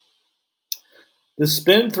The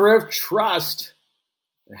Spendthrift Trust,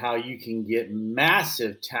 and how you can get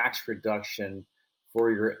massive tax reduction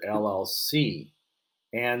for your LLC.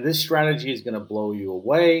 And this strategy is going to blow you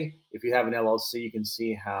away. If you have an LLC, you can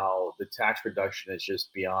see how the tax reduction is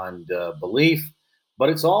just beyond belief. But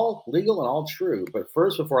it's all legal and all true. But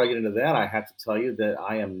first, before I get into that, I have to tell you that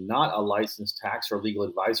I am not a licensed tax or legal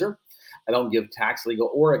advisor. I don't give tax,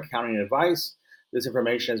 legal, or accounting advice. This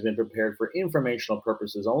information has been prepared for informational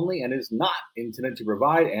purposes only and is not intended to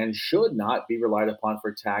provide and should not be relied upon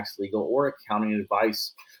for tax, legal, or accounting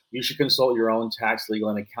advice. You should consult your own tax, legal,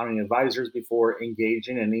 and accounting advisors before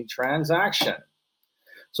engaging in any transaction.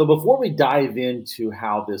 So before we dive into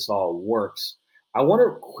how this all works, I want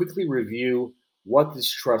to quickly review what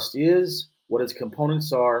this trust is, what its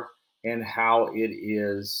components are, and how it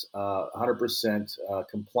is 100%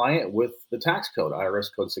 compliant with the tax code, IRS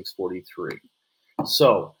Code 643.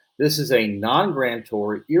 So this is a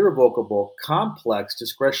non-grantor, irrevocable, complex,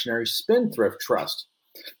 discretionary spendthrift trust.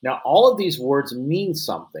 Now, all of these words mean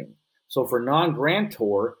something. So for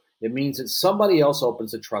non-grantor, it means that somebody else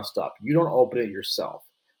opens the trust up. You don't open it yourself.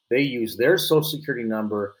 They use their social security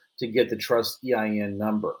number to get the trust EIN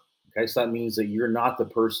number. Okay, so that means that you're not the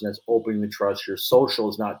person that's opening the trust. Your social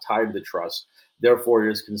is not tied to the trust. Therefore,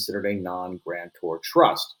 it is considered a non-grantor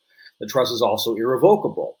trust. The trust is also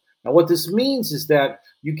irrevocable. Now, what this means is that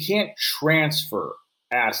you can't transfer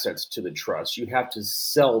assets to the trust. You have to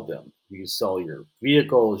sell them. You can sell your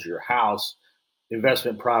vehicles, your house,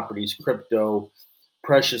 investment properties, crypto,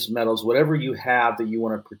 precious metals, whatever you have that you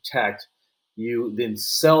want to protect, you then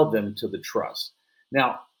sell them to the trust.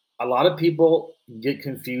 Now, a lot of people get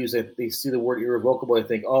confused if they see the word irrevocable. They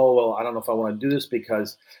think, oh, well, I don't know if I want to do this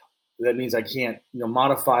because that means I can't,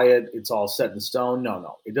 modify it. It's all set in stone.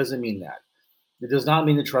 No, it doesn't mean that. It does not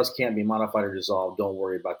mean the trust can't be modified or dissolved. Don't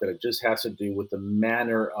worry about that. It just has to do with the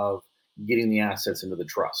manner of getting the assets into the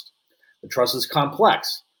trust. The trust is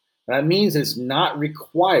complex. That means it's not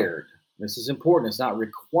required. This is important. It's not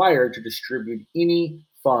required to distribute any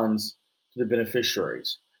funds to the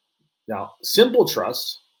beneficiaries. Now, simple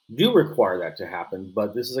trusts do require that to happen,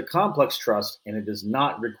 but this is a complex trust and it does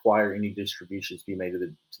not require any distributions to be made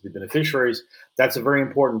to the beneficiaries. That's a very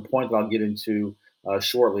important point that I'll get into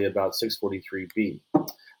shortly about 643B.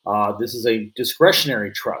 This is a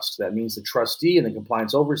discretionary trust. That means the trustee and the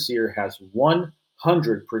compliance overseer has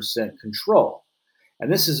 100% control.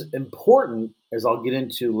 And this is important, as I'll get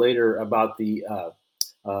into later about the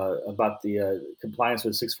compliance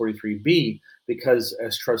with 643B, because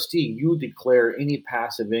as trustee, you declare any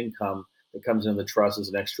passive income that comes into the trust as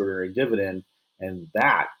an extraordinary dividend, and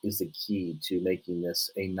that is the key to making this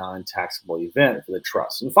a non-taxable event for the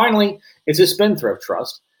trust. And finally, it's a spendthrift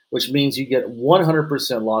trust, which means you get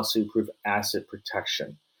 100% lawsuit-proof asset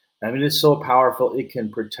protection. I mean, it's so powerful, it can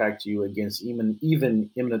protect you against even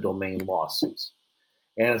eminent domain lawsuits.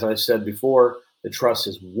 And as I said before, the trust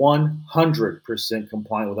is 100%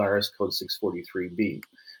 compliant with IRS Code 643B.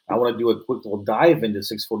 I want to do a quick little dive into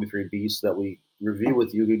 643B so that we review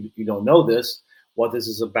with you who you don't know this, what this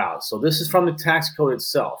is about. So this is from the tax code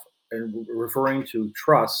itself, and referring to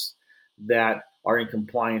trusts that are in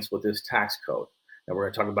compliance with this tax code. Now we're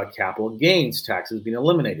going to talk about capital gains taxes being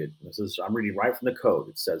eliminated. I'm reading right from the code.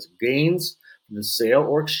 It says gains from the sale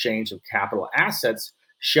or exchange of capital assets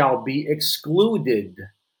shall be excluded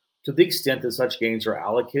to the extent that such gains are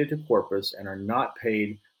allocated to corpus and are not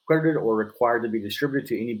paid, credited, or required to be distributed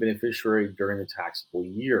to any beneficiary during the taxable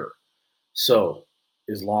year. So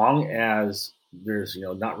as long as there's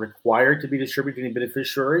not required to be distributed to any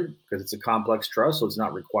beneficiary, because it's a complex trust, so it's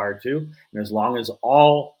not required to, and as long as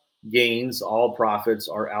all gains, all profits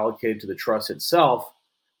are allocated to the trust itself,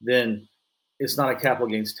 then it's not a capital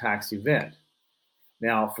gains tax event.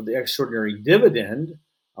 Now, for the extraordinary dividend,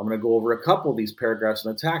 I'm going to go over a couple of these paragraphs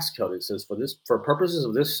in the tax code. It says, for purposes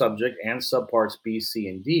of this subject and subparts B, C,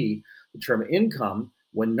 and D, the term income,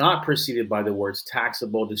 when not preceded by the words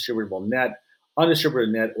taxable, distributable net,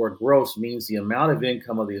 undistributed net, or gross, means the amount of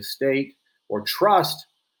income of the estate or trust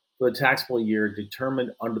for the taxable year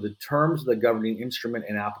determined under the terms of the governing instrument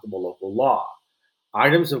and applicable local law.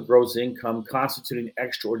 Items of gross income constituting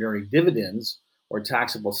extraordinary dividends or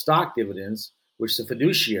taxable stock dividends, which the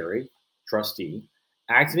fiduciary, trustee,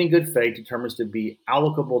 acting in good faith determines to be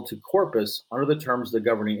allocable to corpus under the terms of the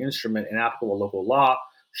governing instrument and applicable local law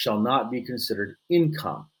shall not be considered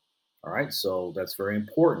income. All right, so that's very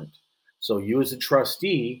important. So you as a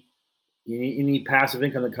trustee, any passive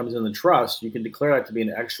income that comes in the trust, you can declare that to be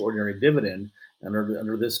an extraordinary dividend. And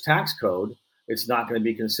under this tax code, it's not going to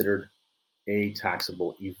be considered a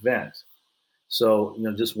taxable event. So,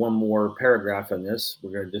 just one more paragraph on this.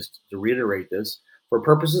 We're going to just to reiterate this. For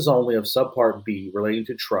purposes only of subpart B relating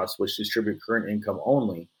to trusts which distribute current income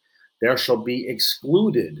only, there shall be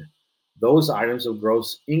excluded those items of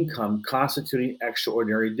gross income constituting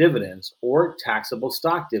extraordinary dividends or taxable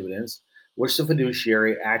stock dividends, which the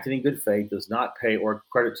fiduciary, acting in good faith, does not pay or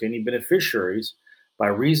credit to any beneficiaries by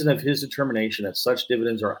reason of his determination that such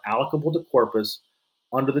dividends are allocable to corpus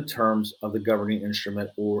under the terms of the governing instrument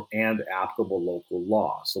and applicable local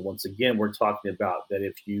law. So once again, we're talking about that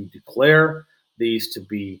if you declare these to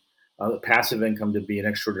be passive income to be an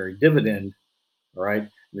extraordinary dividend, all right,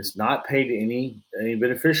 and it's not paid to any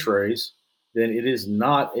beneficiaries, then it is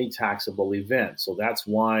not a taxable event. So that's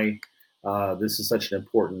why this is such an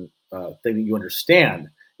important thing that you understand,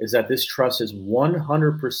 is that this trust is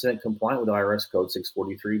 100% compliant with IRS Code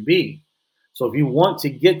 643B. So if you want to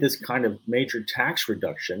get this kind of major tax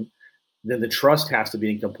reduction, then the trust has to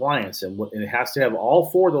be in compliance, and it has to have all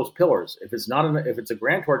four of those pillars. If it's a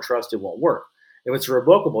grantor trust, it won't work. If it's a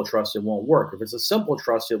revocable trust, it won't work. If it's a simple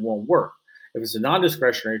trust, it won't work. If it's a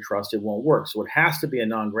non-discretionary trust, it won't work. So it has to be a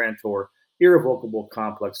non-grantor, irrevocable,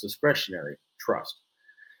 complex, discretionary trust.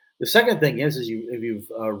 The second thing is if you've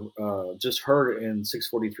just heard in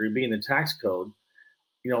 643B in the tax code,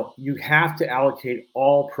 you have to allocate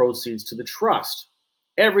all proceeds to the trust.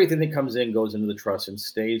 Everything that comes in goes into the trust and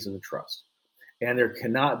stays in the trust. And there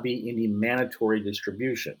cannot be any mandatory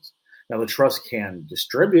distributions. Now, the trust can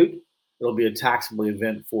distribute. It'll be a taxable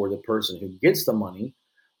event for the person who gets the money.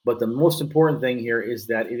 But the most important thing here is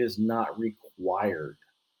that it is not required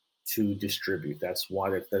to distribute. That's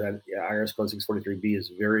why that IRS Code 643B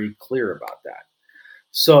is very clear about that.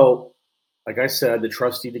 So, like I said, the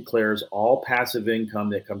trustee declares all passive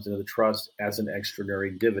income that comes into the trust as an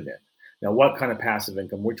extraordinary dividend. Now, what kind of passive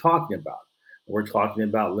income we're talking about? We're talking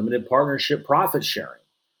about limited partnership profit sharing.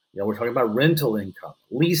 We're talking about rental income,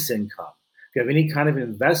 lease income. If you have any kind of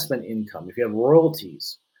investment income, if you have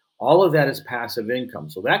royalties, all of that is passive income.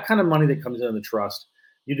 So that kind of money that comes into the trust,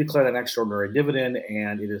 you declare that extraordinary dividend,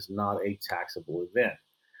 and it is not a taxable event.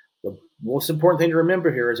 The most important thing to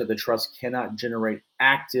remember here is that the trust cannot generate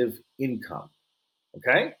active income,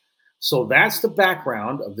 okay? So that's the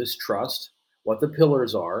background of this trust, what the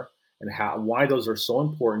pillars are, and why those are so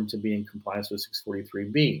important to be in compliance with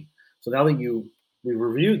 643B. So now that we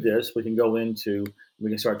reviewed this, we can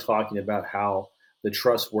start talking about how the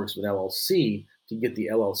trust works with LLC to get the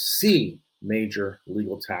LLC major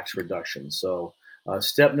legal tax reduction. So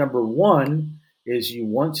step number one is you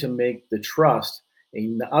want to make the trust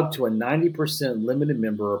up to a 90% limited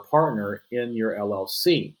member or partner in your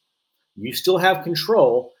LLC. You still have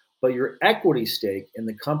control, but your equity stake in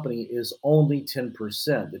the company is only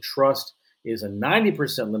 10%. The trust is a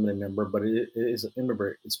 90% limited member, but it's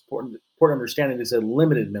important to understand it is a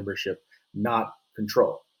limited membership, not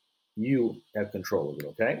control. You have control of it,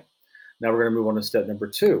 okay? Now we're going to move on to step number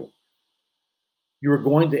two. The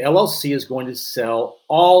LLC is going to sell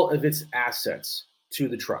all of its assets to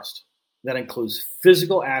the trust. That includes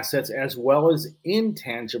physical assets as well as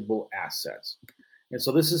intangible assets. And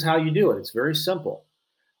so this is how you do it. It's very simple.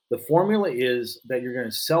 The formula is that you're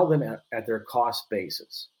going to sell them at their cost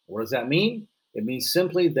basis. What does that mean? It means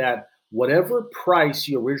simply that whatever price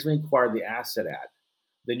you originally acquired the asset at,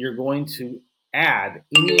 then you're going to add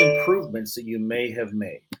any improvements that you may have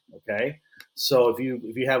made, okay? So if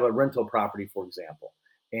you have a rental property, for example,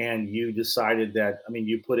 and you decided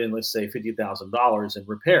you put in, let's say, $50,000 in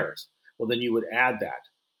repairs, well, then you would add that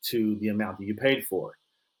to the amount that you paid for.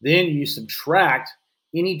 Then you subtract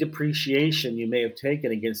any depreciation you may have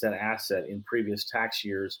taken against that asset in previous tax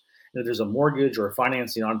years. And if there's a mortgage or a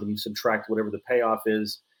financing on it, then you subtract whatever the payoff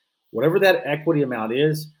is. Whatever that equity amount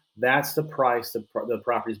is, that's the price the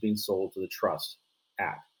property is being sold to the trust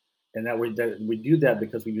at. And that we do that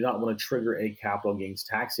because we do not want to trigger a capital gains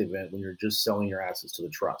tax event when you're just selling your assets to the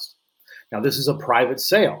trust. Now, this is a private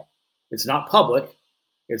sale. It's not public.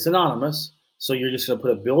 It's anonymous. So you're just going to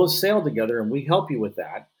put a bill of sale together, and we help you with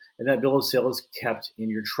that. And that bill of sale is kept in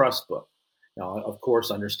your trust book. Now, of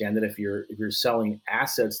course, understand that if you're selling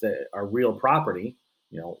assets that are real property,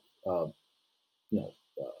 real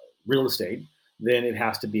estate, then it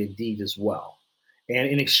has to be a deed as well. And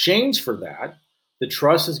in exchange for that, the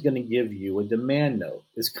trust is going to give you a demand note.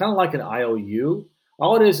 It's kind of like an IOU.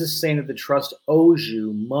 All it is saying that the trust owes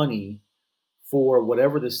you money for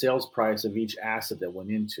whatever the sales price of each asset that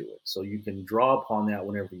went into it. So you can draw upon that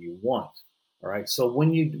whenever you want. All right. So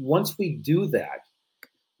once we do that,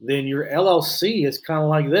 then your LLC is kind of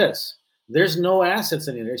like this. There's no assets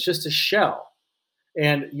in it. It's just a shell.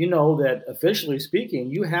 And you know that officially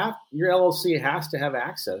speaking, your LLC has to have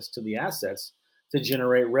access to the assets to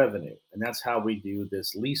generate revenue. And that's how we do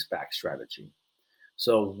this leaseback strategy.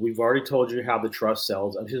 So we've already told you how the trust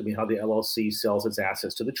sells, excuse me, how the LLC sells its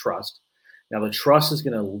assets to the trust. Now the trust is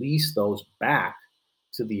going to lease those back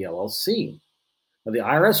to the LLC. Now the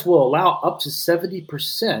IRS will allow up to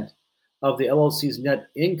 70% of the LLC's net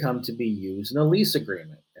income to be used in a lease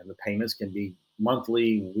agreement, and the payments can be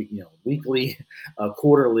monthly, weekly,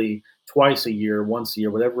 quarterly, twice a year, once a year,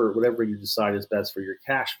 whatever you decide is best for your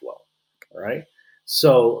cash flow. All right.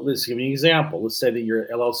 So let's give you an example. Let's say that your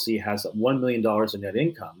LLC has $1 million in net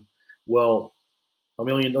income. Well,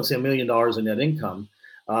 let's say $1 million in net income,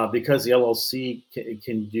 because the LLC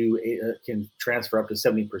can transfer up to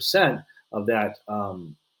 70% of that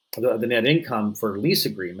the net income for a lease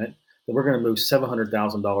agreement. Then we're going to move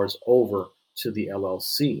 $700,000 over to the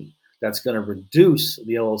LLC. That's going to reduce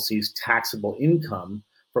the LLC's taxable income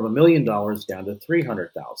from $1 million down to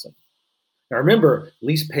 $300,000. Now remember,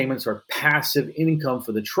 lease payments are passive income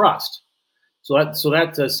for the trust. So that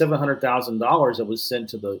 $700,000 that was sent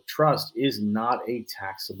to the trust is not a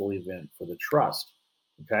taxable event for the trust.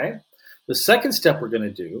 Okay. The second step we're going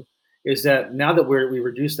to do is that now that we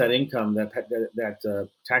reduce that income, that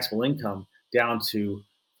taxable income down to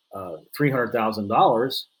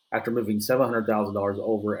 $300,000 after moving $700,000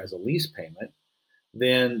 over as a lease payment,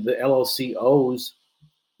 then the LLC owes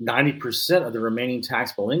 90% of the remaining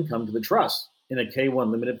taxable income to the trust in a K1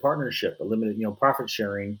 limited partnership, a limited profit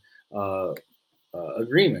sharing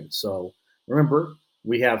agreement. So remember,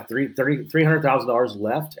 we have $300,000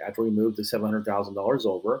 left after we move the $700,000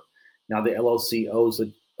 over. Now the LLC owes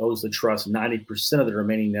the trust 90% of the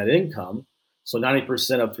remaining net income. So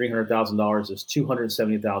 90% of $300,000 is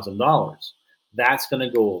 $270,000. That's going to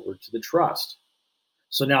go over to the trust.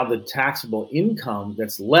 So now the taxable income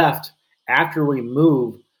that's left after we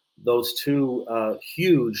move those two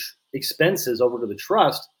huge expenses over to the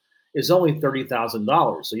trust is only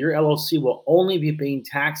 $30,000. So your LLC will only be paying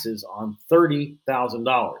taxes on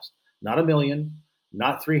 $30,000, not $1 million,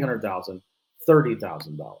 not $300,000,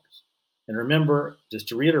 $30,000. And remember, just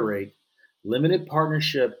to reiterate, limited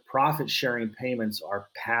partnership profit sharing payments are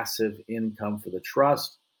passive income for the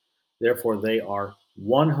trust. Therefore, they are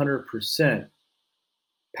 100%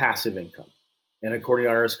 passive income. And according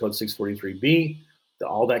to IRS Code 643B,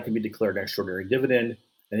 all that can be declared an extraordinary dividend,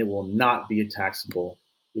 and it will not be a taxable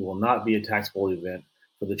event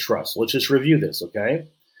for the trust. So let's just review this, okay?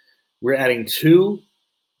 We're adding two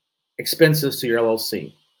expenses to your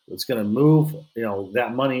LLC. It's going to move,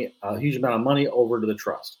 that money, a huge amount of money, over to the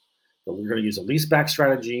trust. So we're going to use a leaseback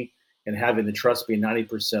strategy and having the trust be a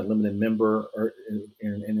 90% limited member,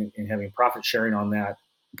 and having profit sharing on that.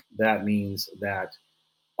 That means that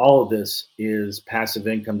all of this is passive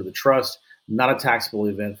income to the trust, not a taxable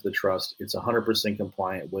event for the trust. It's 100%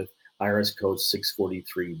 compliant with IRS Code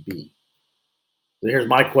 643B. So here's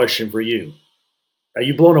my question for you. Are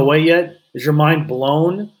you blown away yet? Is your mind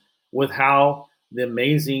blown with how the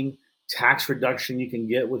amazing tax reduction you can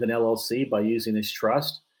get with an LLC by using this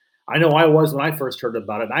trust? I know I was when I first heard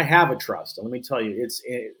about it. And I have a trust. And let me tell you,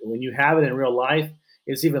 when you have it in real life,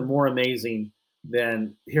 it's even more amazing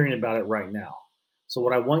than hearing about it right now. So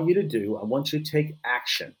what I want you to do, I want you to take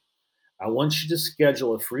action. I want you to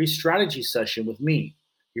schedule a free strategy session with me.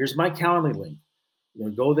 Here's my Calendly link. You're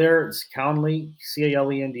going to go there. It's Calendly,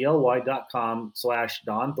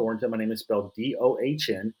 calendly.com/Don Thornton. My name is spelled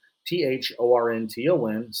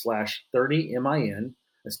DONTHORNTON/30MIN.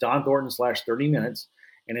 It's Don Thornton/30 minutes.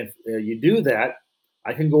 And if you do that,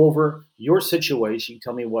 I can go over your situation. You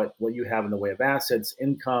tell me what you have in the way of assets,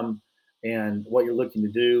 income, and what you're looking to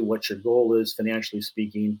do, what your goal is financially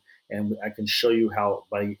speaking. And I can show you how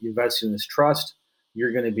by investing in this trust,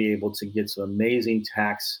 you're going to be able to get some amazing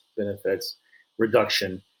tax benefits,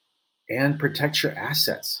 reduction, and protect your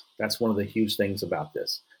assets. That's one of the huge things about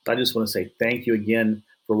this. So I just want to say thank you again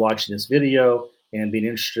for watching this video and being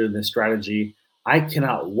interested in this strategy. I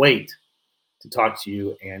cannot wait to talk to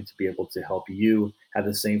you and to be able to help you have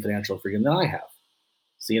the same financial freedom that I have.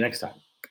 See you next time.